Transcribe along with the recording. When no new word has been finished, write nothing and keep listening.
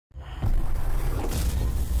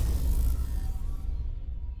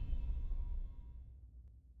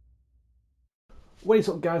What is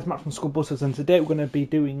up guys, Matt from Skullbusters, and today we're going to be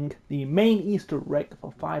doing the main Easter egg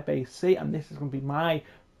for Firebase C, and this is going to be my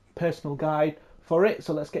personal guide for it,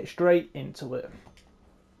 so let's get straight into it.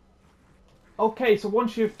 Okay, so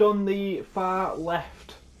once you've done the far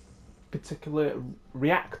left particular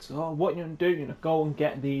reactor, what you're going to do, you're going to go and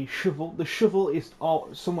get the shovel. The shovel is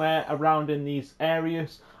somewhere around in these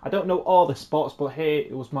areas. I don't know all the spots, but here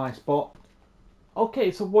it was my spot.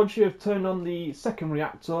 Okay, so once you've turned on the second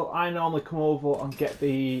reactor, I normally come over and get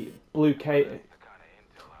the Rai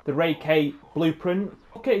K blueprint.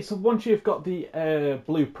 Okay, so once you've got the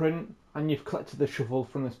blueprint and you've collected the shovel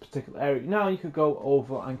from this particular area, now you could go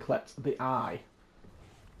over and collect the eye.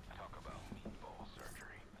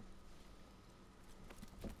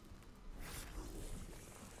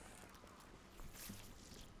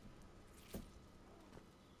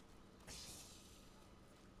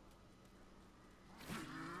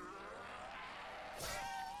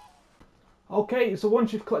 Okay, so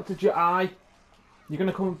once you've collected your eye, you're going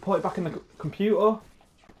to come and put it back in the computer.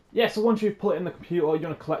 Yeah, so once you've put it in the computer, you're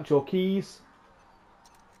going to collect your keys.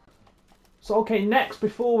 So okay, next,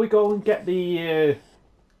 before we go and get the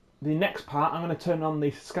next part, I'm going to turn on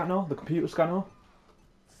the scanner, the computer scanner.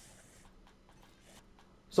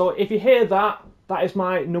 So if you hear that, that is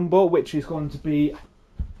my number, which is going to be...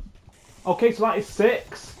 Okay, so that is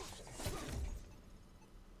 6.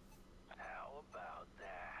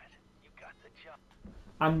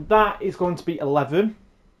 And that is going to be 11.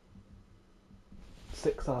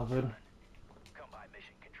 611. Come by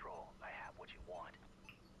mission control. I have what you want.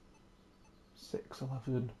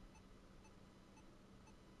 611.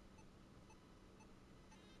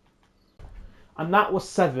 And that was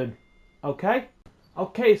 7. Okay?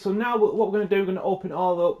 Okay, so now what we're going to do, we're going to open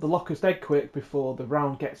all the lockers dead quick before the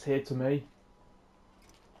round gets here to me.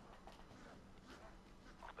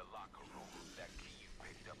 The locker room. That key you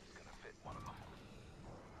picked up is going to fit one of them.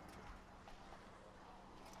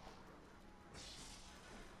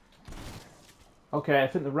 Okay, I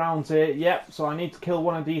think the round's here. Yep, so I need to kill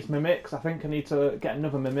one of these mimics. I think I need to get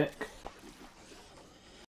another mimic.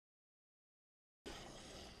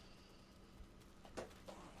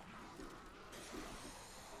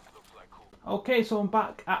 Okay, so I'm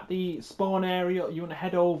back at the spawn area. You want to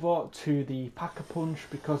head over to the Pack-a-Punch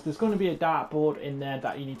because there's going to be a dartboard in there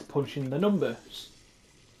that you need to punch in the numbers.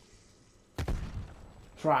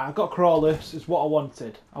 That's right, I've got crawlers, is what I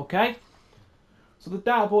wanted. Okay? So the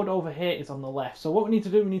dartboard over here is on the left. So what we need to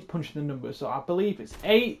do, we need to punch in the numbers. So I believe it's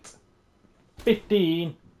 8,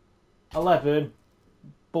 15, 11,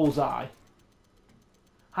 bullseye.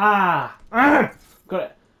 Got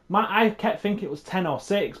it. I kept thinking it was 10 or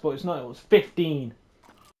 6, but it's not, it was 15.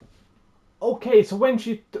 Okay, so once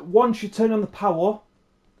you turn on the power,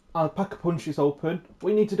 and the Pack-a-Punch is open,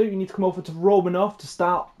 what you need to do, you need to come over to Ravenov to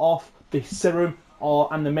start off the Serum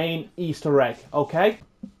and the main Easter egg, okay?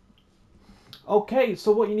 Okay,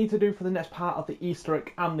 so what you need to do for the next part of the Easter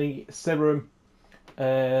egg and the Serum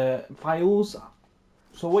files,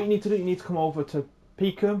 so what you need to do, you need to come over to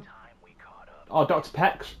Peckham, or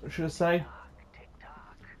Dr.Peck, should I say.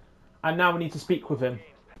 And now we need to speak with him.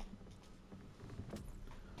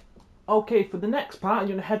 Okay, for the next part, you're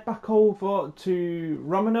going to head back over to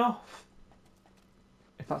Ravenov.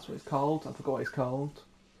 If that's what it's called. I forgot what it's called.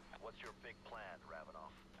 What's your big plan, Ravenov?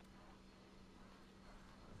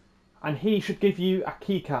 And he should give you a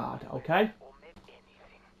keycard, okay?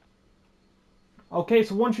 Okay,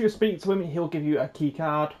 so once you speak to him, he'll give you a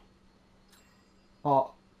keycard.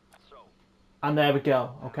 And there we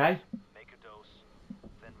go, okay?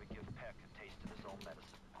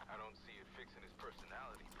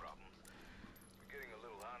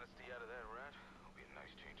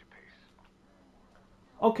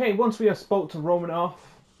 Okay, once we have spoke to Ravenov,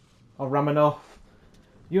 you're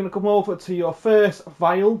going to come over to your first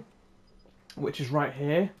vial, which is right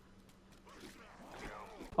here.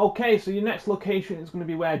 Okay, so your next location is going to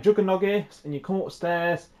be where Juggernog is, and you come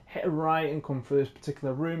upstairs, hit a right and come through this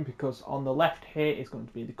particular room, because on the left here is going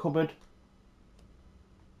to be the cupboard.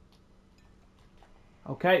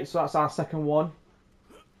 Okay, so that's our second one.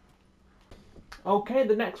 Okay,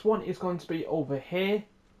 the next one is going to be over here.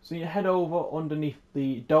 So you head over underneath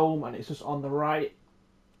the dome and it's just on the right.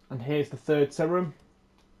 And here's the third serum.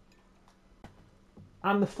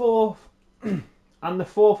 And the fourth and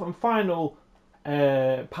final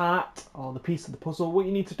part, or the piece of the puzzle, what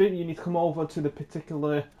you need to do, you need to come over to the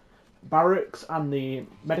particular barracks and the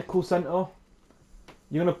medical centre.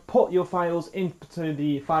 You're going to put your files into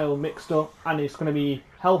the file mixer, and it's going to be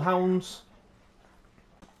Hellhounds.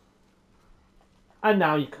 And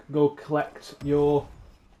now you can go collect your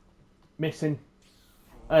missing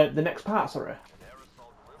the next part, sorry.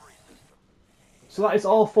 So that is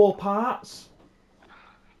all 4 parts.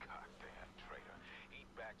 Goddamn traitor. He'd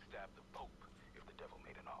backstab the Pope if the devil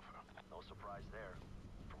made an offer. No surprise there.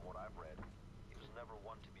 From what I've read, he was never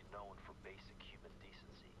one to be known for basic human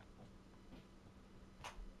decency.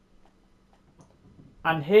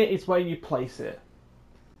 And here is where you place it.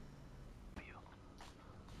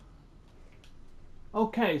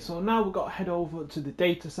 Okay, so now we've got to head over to the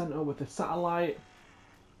data center with the satellite.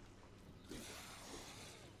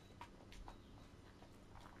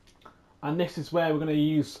 And this is where we're going to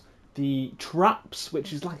use the traps,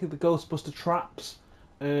 which is like the Ghostbuster traps.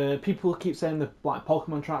 People keep saying they're like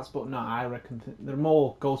Pokemon traps, but no, I reckon they're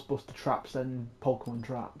more Ghostbuster traps than Pokemon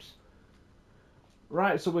traps.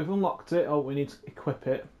 Right, so we've unlocked it. Oh, we need to equip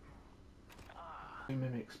it.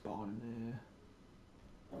 Mimic spawn in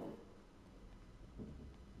there.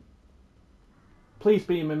 Please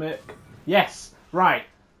be a Mimic. Yes! Right.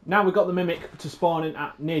 Now we've got the Mimic to spawn in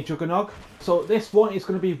at near Juggernog. So this one is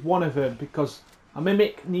going to be one of them because a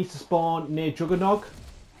Mimic needs to spawn near Juggernog.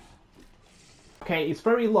 Okay, it's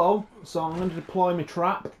very low, so I'm going to deploy my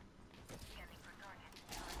trap.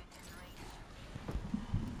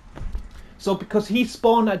 So because he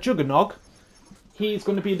spawned at Juggernog, he's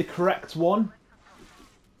going to be the correct one.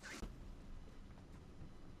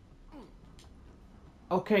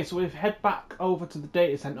 Okay, so we've head back over to the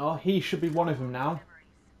data center. He should be one of them now.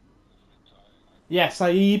 Yes,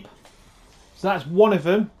 Saeeb. So that's one of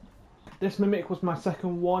them. This Mimic was my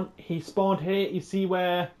second one. He spawned here. You see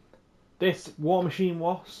where this war machine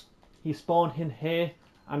was? He spawned in here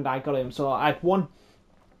and I got him. So I had one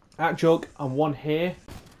at Jug and one here.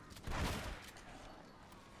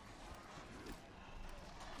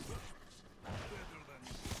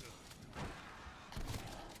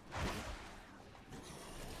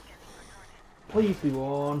 Please be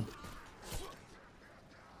one.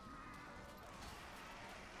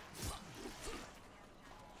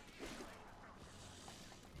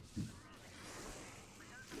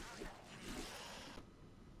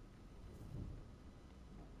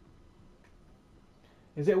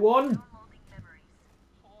 Is it one?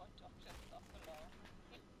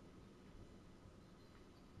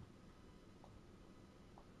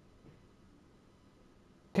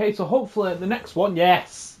 Okay, so hopefully the next one,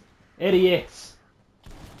 yes, it is.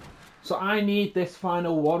 So I need this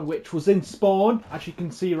final one, which was in spawn, as you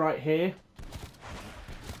can see right here.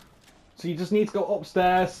 So you just need to go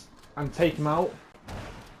upstairs and take him out.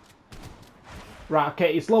 Right,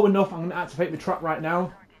 okay, it's low enough. I'm going to activate the trap right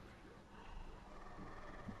now.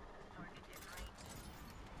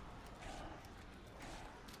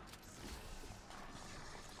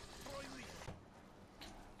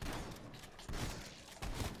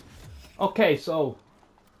 Okay, so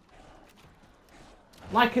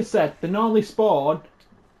like I said, they normally spawn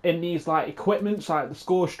in these like equipments like the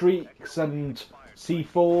score streaks and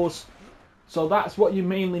C4s. So that's what you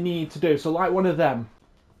mainly need to do. So like one of them.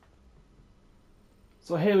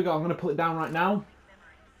 So here we go, I'm going to put it down right now.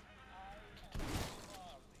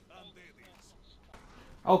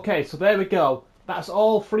 Okay, so there we go. That's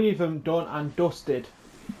all 3 of them done and dusted.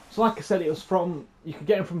 So like I said, it was from, you could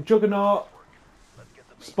get them from Juggernaut,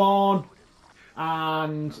 Spawn,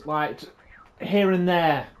 and like here and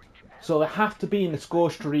there. So they have to be in the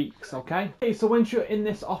score streaks, okay? Okay, so once you're in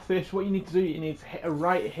this office, what you need to do, you need to hit a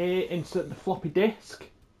right here, insert the floppy disk.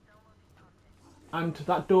 And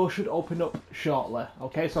that door should open up shortly.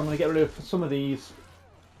 Okay, so I'm going to get rid of some of these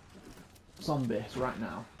zombies right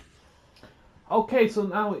now. Okay, so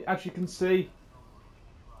now, as you can see,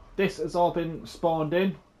 this has all been spawned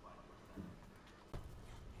in.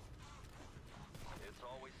 It's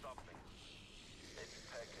always something. Maybe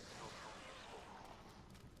Peck can still prove useful.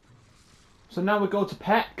 So now we go to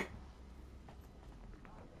Peck.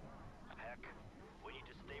 Peck, will you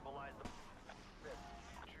destabilize the...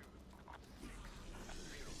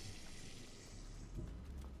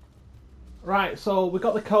 Right, so we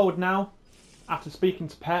got the code now, after speaking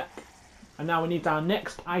to Peck. And now we need our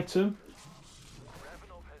next item.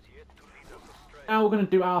 Ravenov has yet to lead us astray. Now we're going to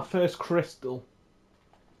do our first crystal.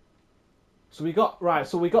 So we got, right,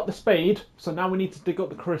 so we got the spade. So now we need to dig up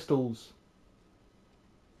the crystals.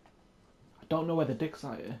 I don't know where the dig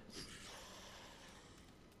site is.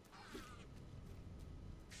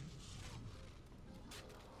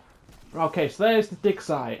 Okay, so there's the dig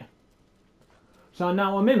site. So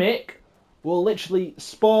now a Mimic will literally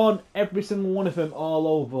spawn every single one of them all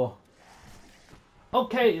over.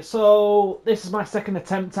 Okay, so this is my second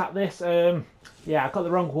attempt at this. Yeah, I got the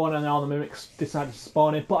wrong one and all the Mimics decided to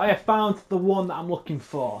spawn it. But I have found the one that I'm looking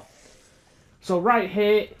for. So right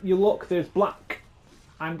here, you look, there's black.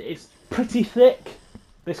 And it's pretty thick,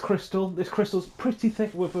 this crystal. This crystal's pretty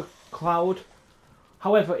thick with a cloud.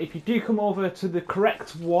 However, if you do come over to the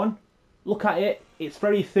correct one, look at it, it's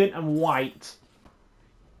very thin and white.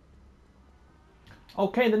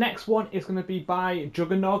 Okay, the next one is going to be by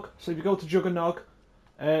Juggernog. So if you go to Juggernog,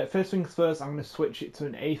 first things first, I'm going to switch it to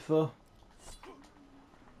an Aether.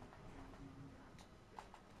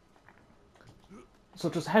 So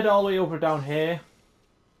just head all the way over down here.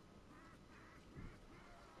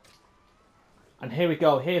 And here we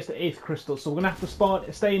go, here's the 8th crystal. So we're going to have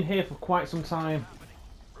to stay in here for quite some time.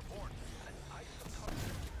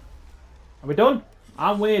 Are we done?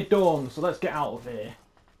 And we're done, so let's get out of here.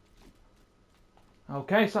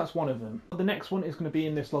 Okay, so that's one of them. The next one is going to be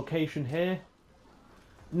in this location here.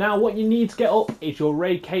 Now what you need to get up is your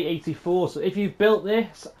Rai K-84. So if you've built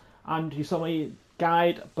this, and you saw my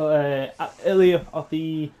guide earlier of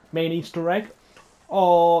the main Easter egg,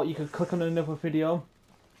 or you could click on another video.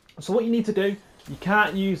 So what you need to do, you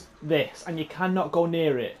can't use this, and you cannot go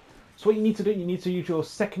near it. So what you need to do, you need to use your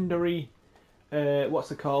secondary, what's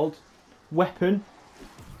it called, weapon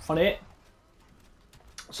on it.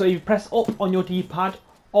 So you press up on your D-pad,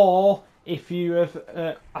 or if you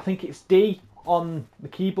have, I think it's D on the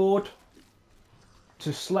keyboard,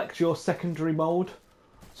 to select your secondary mode.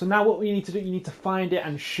 So now what we need to do, you need to find it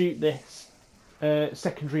and shoot this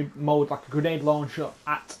secondary mode like a grenade launcher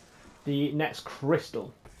at the next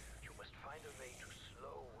crystal. You must find a way to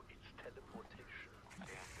slow its teleportation. Damn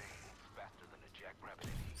thing, it's faster than a jackrabbit.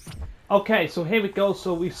 Okay, so here we go.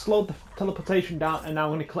 So we've slowed the teleportation down, and now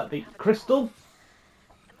we're going to collect the crystal.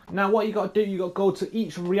 Now what you got to do, you got to go to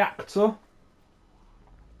each reactor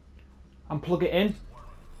and plug it in.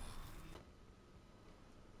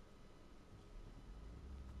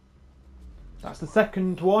 That's the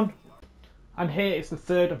second one. And here is the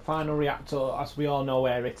third and final reactor, as we all know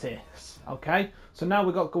where it is. Okay, so now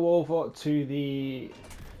we've got to go over to the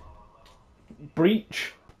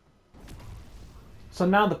breach. So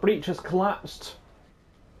now the breach has collapsed.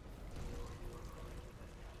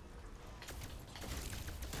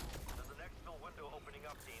 There's an exfil window opening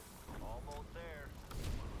up, team. Almost there.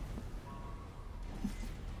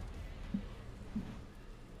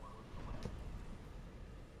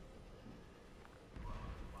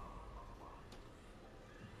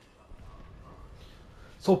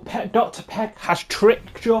 So Dr.Peck has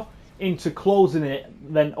tricked you into closing it,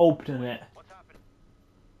 then opening it. What's happening?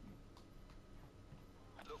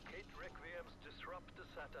 Locate Requiem's disrupt the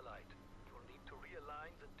satellite. You'll need to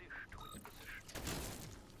realign the dish to its position.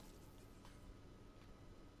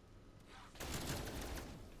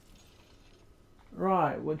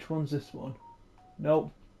 Right, which one's this one?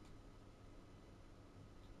 Nope.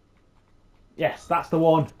 Yes, that's the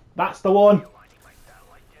one. That's the one.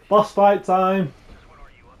 Boss fight time. What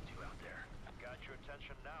are you up to out there? Got your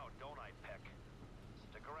attention now, don't I, Peck?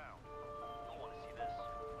 Stick around. You'll want to see this.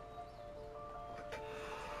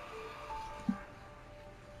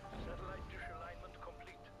 Satellite dish alignment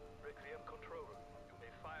complete. Requiem control. You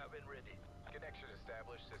may fire when ready. Connection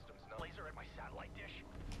established, systems no. Laser at my satellite dish.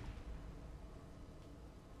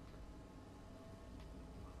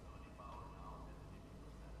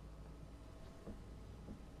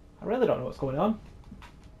 I really don't know what's going on.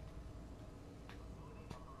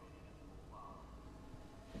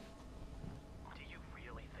 Do you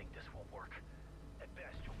really think this will work? At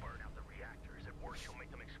best, you'll burn out the reactors. At worst, you'll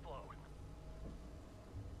make them explode.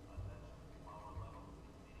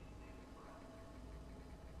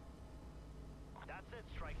 That's it,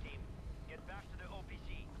 strike team. Get back to the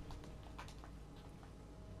OPC.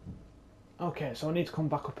 Okay, so I need to come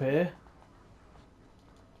back up here.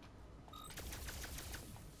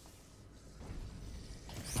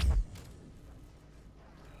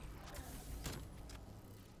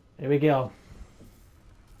 Here we go.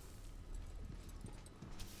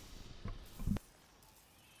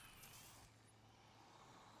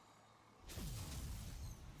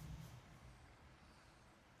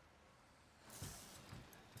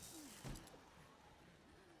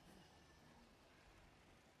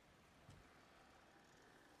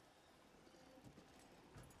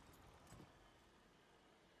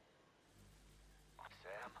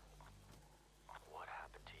 Sam, what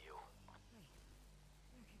happened to you?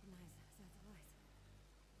 Recognize that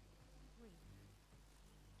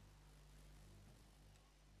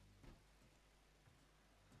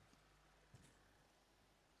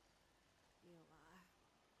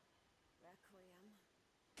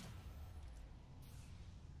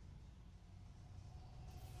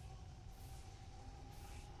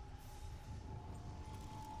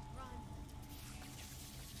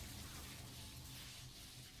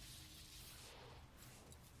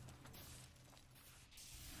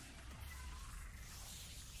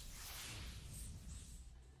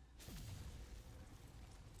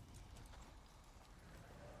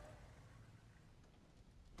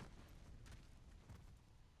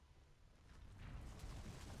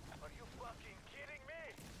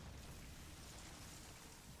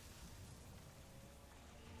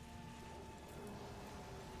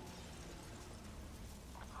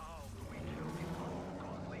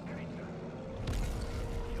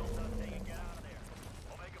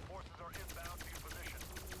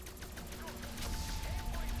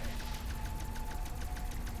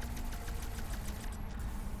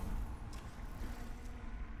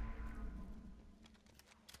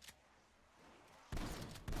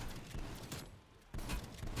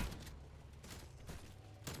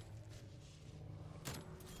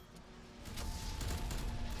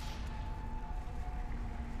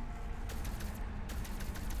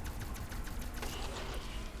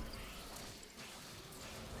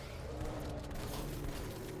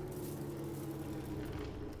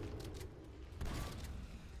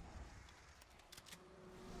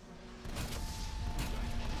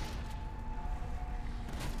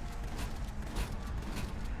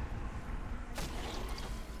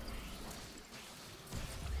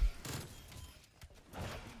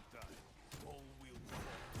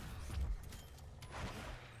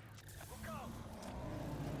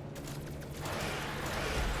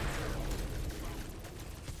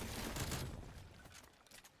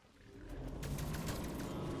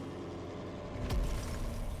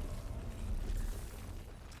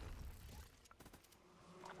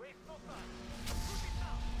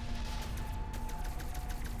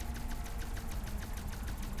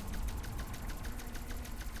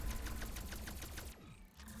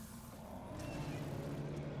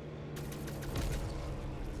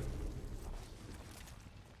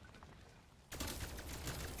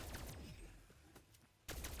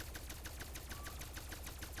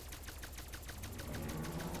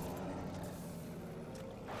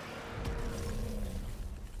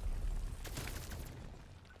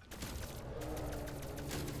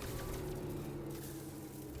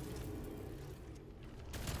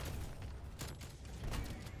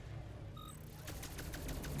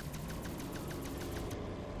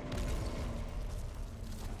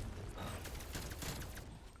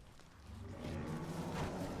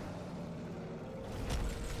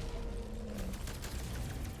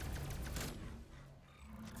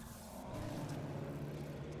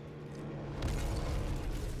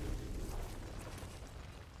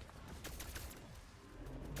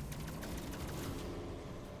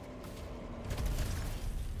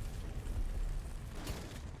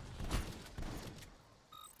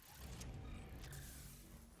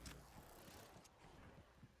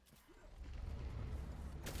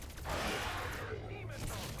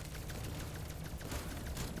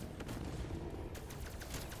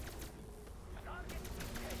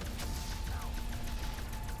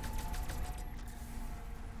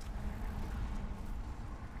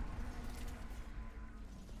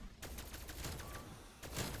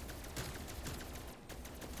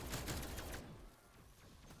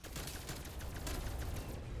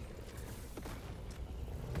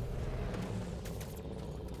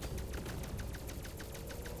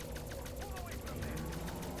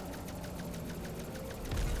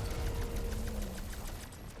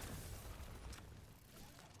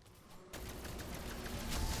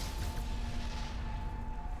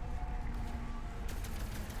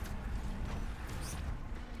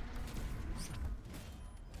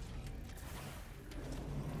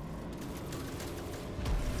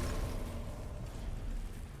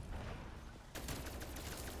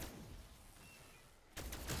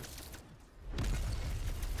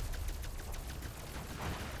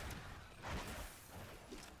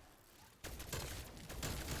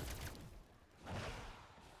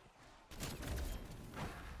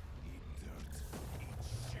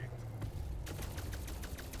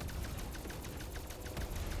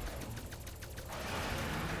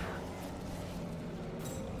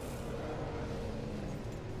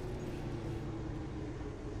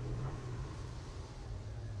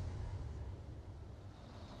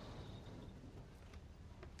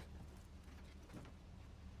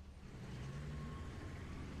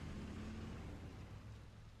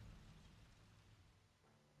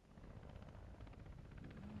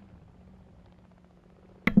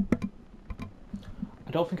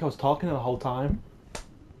I don't think I was talking the whole time.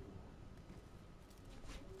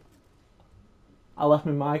 I left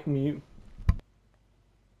my mic mute.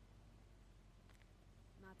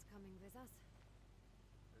 Not coming with us?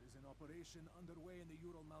 There is an operation underway in the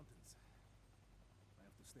Ural Mountains. I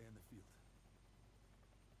have to stay in the field.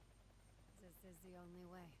 This is the only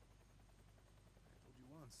way. I told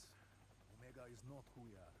you once, Omega is not who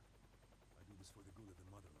we are. I do this for the good of the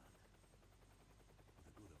motherland.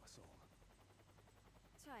 For the good of us all.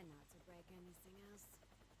 Try not to break anything else.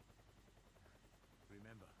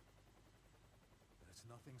 Remember, there's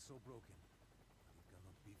nothing so broken that it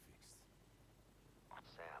cannot be fixed.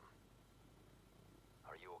 Sam,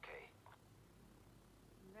 are you okay?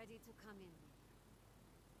 I'm ready to come in, Reaper.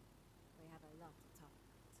 We have a lot to talk about.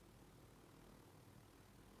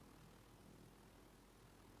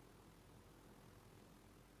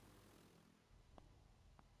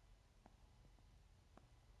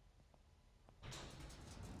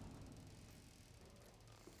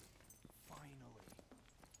 Finally!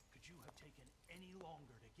 Could you have taken any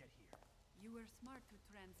longer to get here? You were smart to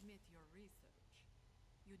transmit your research.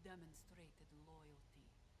 You demonstrated loyalty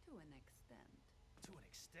to an extent. To an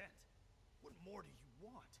extent. What more do you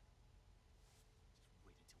want? Just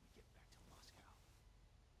wait until we get back to Moscow.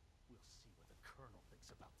 We'll see what the Colonel thinks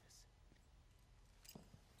about this.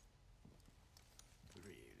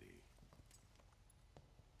 Really?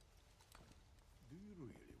 Do you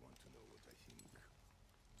really want to know what I think?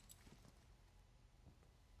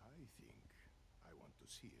 I think I want to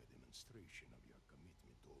see a demonstration of your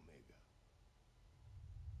commitment to Omega.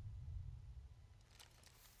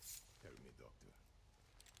 Tell me, Doctor,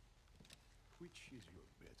 which is your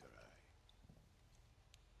better eye?